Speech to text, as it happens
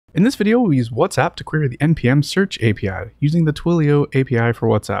In this video, we use WhatsApp to query the NPM search API using the Twilio API for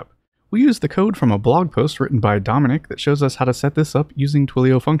WhatsApp. We use the code from a blog post written by Dominic that shows us how to set this up using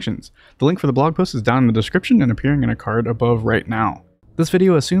Twilio functions. The link for the blog post is down in the description and appearing in a card above right now. This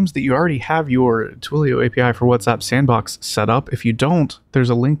video assumes that you already have your Twilio API for WhatsApp sandbox set up. If you don't, there's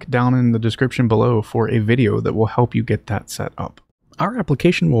a link down in the description below for a video that will help you get that set up. Our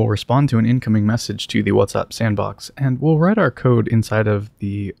application will respond to an incoming message to the WhatsApp sandbox, and we'll write our code inside of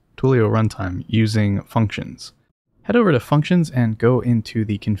the Twilio runtime using functions. Head over to functions and go into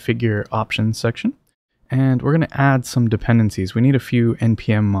the configure options section, and we're going to add some dependencies. We need a few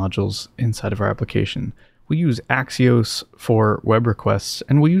NPM modules inside of our application. We use Axios for web requests,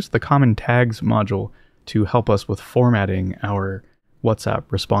 and we'll use the common tags module to help us with formatting our WhatsApp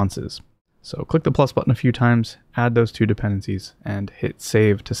responses. So click the plus button a few times, add those two dependencies, and hit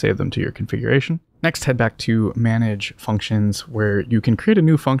save to save them to your configuration. Next, head back to manage functions where you can create a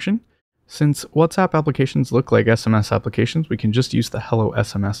new function. Since WhatsApp applications look like SMS applications, we can just use the hello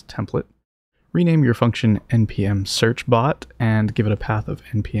SMS template. Rename your function npm search bot and give it a path of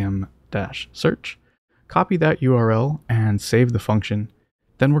npm-search. Copy that URL and save the function.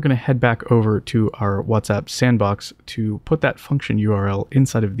 Then we're going to head back over to our WhatsApp sandbox to put that function URL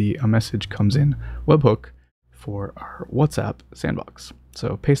inside of the a message comes in webhook for our WhatsApp sandbox.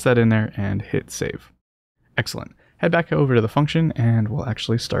 So paste that in there and hit save. Excellent. Head back over to the function and we'll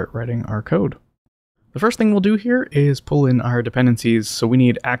actually start writing our code. The first thing we'll do here is pull in our dependencies. So we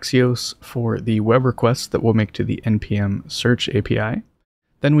need Axios for the web requests that we'll make to the npm search API.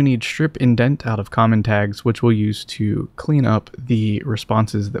 Then we need strip indent out of common tags, which we'll use to clean up the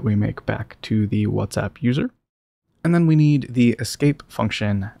responses that we make back to the WhatsApp user. And then we need the escape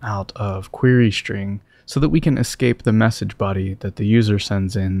function out of query string so that we can escape the message body that the user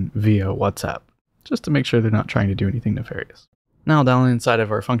sends in via WhatsApp, just to make sure they're not trying to do anything nefarious. Now down inside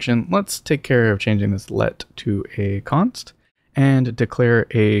of our function, let's take care of changing this let to a const and declare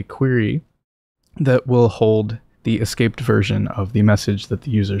a query that will hold the escaped version of the message that the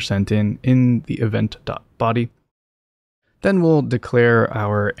user sent in the event.body. Then we'll declare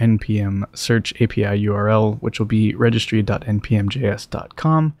our npm search API URL, which will be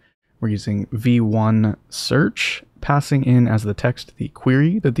registry.npmjs.com. We're using v1 search, passing in as the text the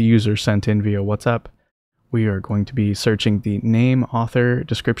query that the user sent in via WhatsApp. We are going to be searching the name, author,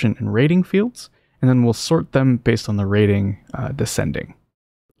 description, and rating fields, and then we'll sort them based on the rating descending.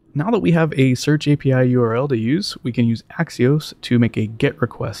 Now that we have a search API URL to use, we can use Axios to make a GET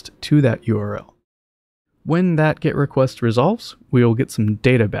request to that URL. When that GET request resolves, we will get some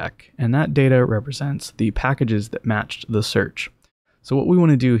data back, and that data represents the packages that matched the search. So what we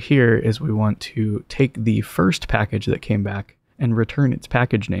want to do here is we want to take the first package that came back and return its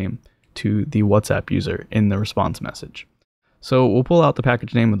package name to the WhatsApp user in the response message. So we'll pull out the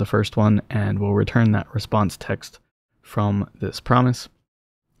package name of the first one, and we'll return that response text from this promise.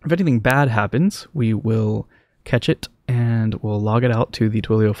 If anything bad happens, we will catch it and we'll log it out to the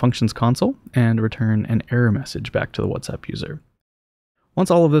Twilio functions console and return an error message back to the WhatsApp user. Once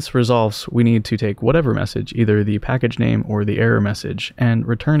all of this resolves, we need to take whatever message, either the package name or the error message, and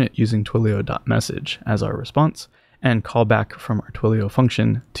return it using twilio.message as our response, and call back from our Twilio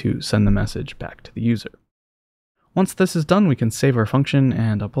function to send the message back to the user. Once this is done, we can save our function,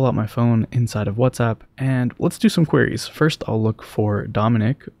 and I'll pull out my phone inside of WhatsApp, and let's do some queries. First, I'll look for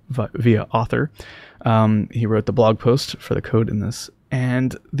Dominic via author. He wrote the blog post for the code in this,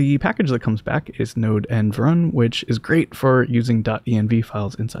 and the package that comes back is node-env-run, which is great for using .env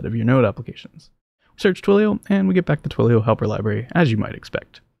files inside of your Node applications. We search Twilio, and we get back the Twilio helper library, as you might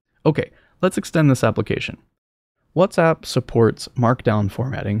expect. Okay, let's extend this application. WhatsApp supports markdown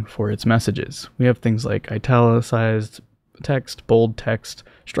formatting for its messages. We have things like italicized text, bold text,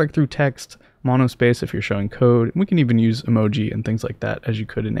 strike through text, monospace if you're showing code, and we can even use emoji and things like that as you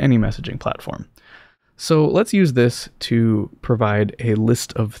could in any messaging platform. So let's use this to provide a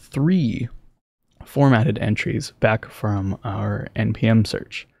list of 3 formatted entries back from our npm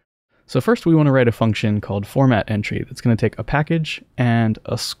search. So first we want to write a function called format entry that's going to take a package and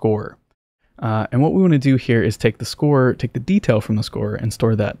a score. And what we want to do here is take the detail from the score and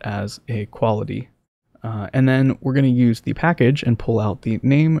store that as a quality. And then we're going to use the package and pull out the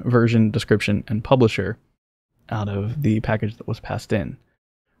name, version, description, and publisher out of the package that was passed in.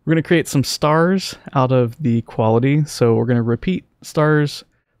 We're going to create some stars out of the quality. So we're going to repeat stars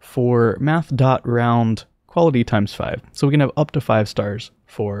for math.round quality times 5. So we can have up to 5 stars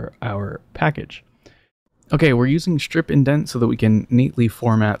for our package. Okay, we're using strip indent so that we can neatly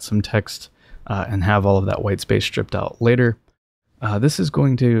format some text and have all of that white space stripped out later.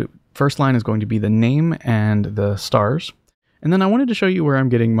 First line is going to be the name and the stars. And then I wanted to show you where I'm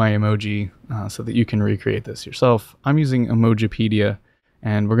getting my emoji so that you can recreate this yourself. I'm using Emojipedia,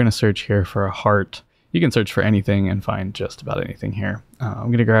 and we're going to search here for a heart. You can search for anything and find just about anything here. I'm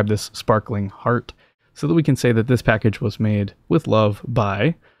going to grab this sparkling heart so that we can say that this package was made with love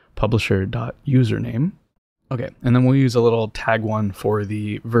by publisher.username. Okay, and then we'll use a little tag one for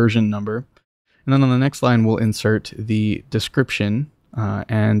the version number. And then on the next line, we'll insert the description,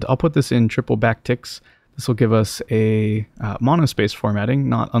 and I'll put this in triple backticks. This will give us a monospace formatting,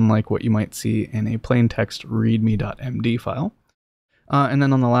 not unlike what you might see in a plain text readme.md file. And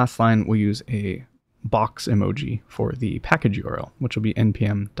then on the last line, we'll use a box emoji for the package URL, which will be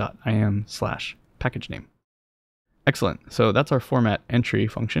npm.im/package name. Excellent. So that's our format entry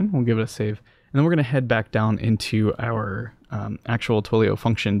function. We'll give it a save. And then we're going to head back down into our actual Twilio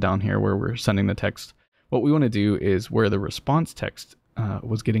function down here where we're sending the text. What we want to do is where the response text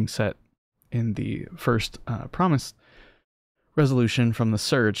was getting set in the first promise resolution from the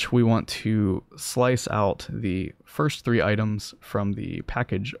search, we want to slice out the first 3 items from the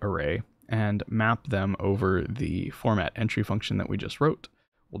package array and map them over the format entry function that we just wrote.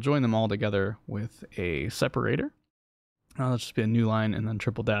 We'll join them all together with a separator. That'll just be a new line and then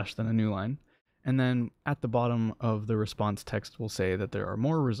triple dash, then a new line. And then at the bottom of the response text, we'll say that there are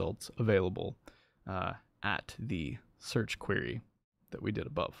more results available at the search query that we did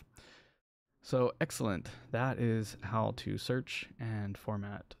above. So excellent. That is how to search and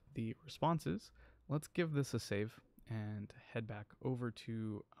format the responses. Let's give this a save and head back over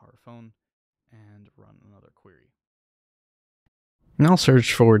to our phone and run another query. Now I'll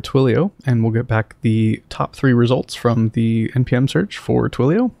search for Twilio, and we'll get back the top 3 results from the npm search for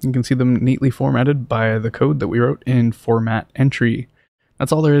Twilio. You can see them neatly formatted by the code that we wrote in format entry.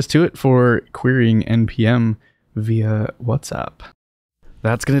 That's all there is to it for querying npm via WhatsApp.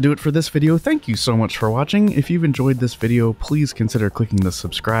 That's going to do it for this video. Thank you so much for watching. If you've enjoyed this video, please consider clicking the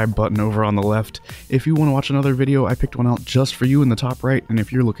subscribe button over on the left. If you want to watch another video, I picked one out just for you in the top right, and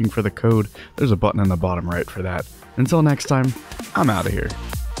if you're looking for the code, there's a button in the bottom right for that. Until next time, I'm out of here.